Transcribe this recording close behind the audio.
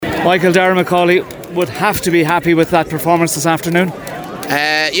Michael Darragh Macaulay would have to be happy with that performance this afternoon.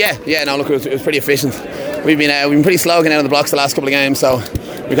 No, look, it was pretty efficient. We've been pretty slow getting out of the blocks the last couple of games, so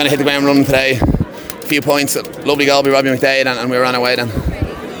we're going to hit the ground running today. A few points, lovely goal by Robbie McDade, and we were on our way then.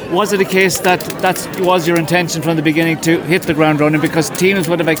 Was it a case that was your intention from the beginning to hit the ground running, because teams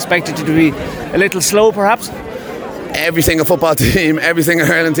would have expected you to be a little slow perhaps? Every single football team, every single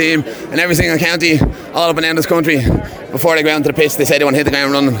hurling team, and every single county all up and down this country, before they go onto the pitch, they say they want to hit the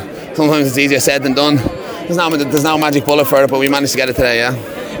ground running. Sometimes it's easier said than done. There's no magic bullet for it, but we managed to get it today, yeah.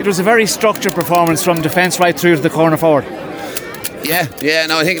 It was a very structured performance from defence right through to the corner forward. I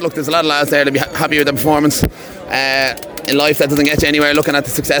think, look, there's a lot of lads there to be happy with the performance. In life, that doesn't get you anywhere, looking at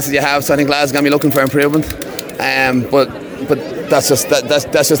the successes you have, so I think lads are going to be looking for improvement. But that's just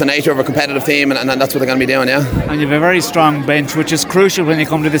the nature of a competitive team, and that's what they're going to be doing, yeah. And you have a very strong bench, which is crucial when you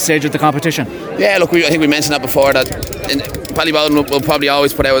come to this stage of the competition. Yeah, look, I think we mentioned that before, that Ballyboden will probably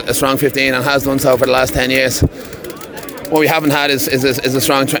always put out a strong 15 and has done so for the last 10 years. What we haven't had is a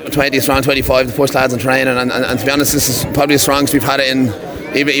strong 20, a strong 25 to push lads in training, and to be honest, this is probably the strongest we've had it in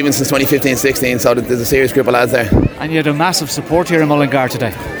even since 2015-16, so there's a serious group of lads there. And you had a massive support here in Mullingar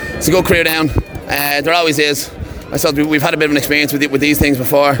today. It's a good crew down. There always is. I thought we've had a bit of an experience with these things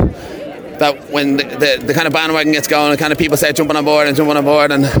before, that when the kind of bandwagon gets going, the kind of people start jumping on board, and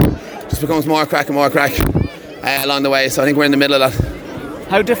it just becomes more crack along the way. So I think we're in the middle of that.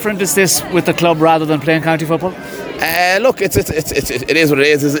 How different is this with the club rather than playing county football? Look, it is what it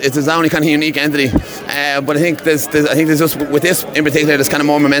is. It's its own kind of unique entity. But I think there's just, with this in particular, there's kind of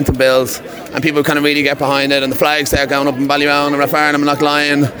more momentum builds, and people kind of really get behind it, and the flags start going up in Ballyround and Rathfarnham and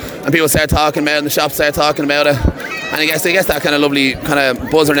Lochlion, and people start talking about it, and the shops start talking about it, and I guess that kind of lovely kind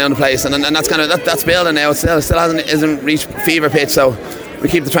of buzz around the place, and that's kind of that's building now. It still isn't reached fever pitch, so we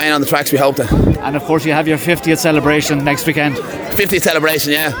keep the train on the tracks we hope to. And of course you have your 50th celebration next weekend. 50th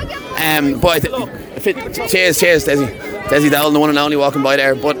celebration, yeah. Cheers, Desi Dowell, the one and only walking by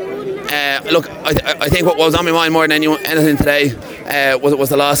there. But look, I think what was on my mind more than anything today was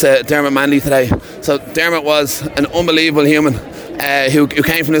the loss of Dermot Manley today. So Dermot was an unbelievable human who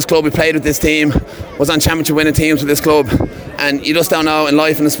came from this club, who played with this team, was on championship winning teams with this club, and you just don't know in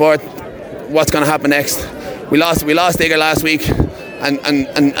life and the sport what's going to happen next. We lost Digger last week, and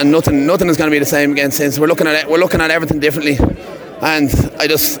nothing is going to be the same again since. We're looking at everything differently, and I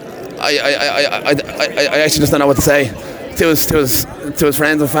actually just don't know what to say to his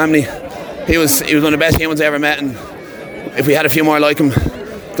friends and family. He was one of the best humans I ever met, and if we had a few more like him,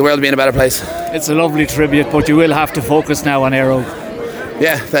 the world would be in a better place. It's a lovely tribute, but you will have to focus now on Éire Óg.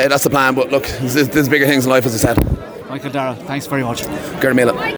 Yeah, that's the plan. But look, there's bigger things in life, as I said. Michael Darragh, thanks very much. Gurmila.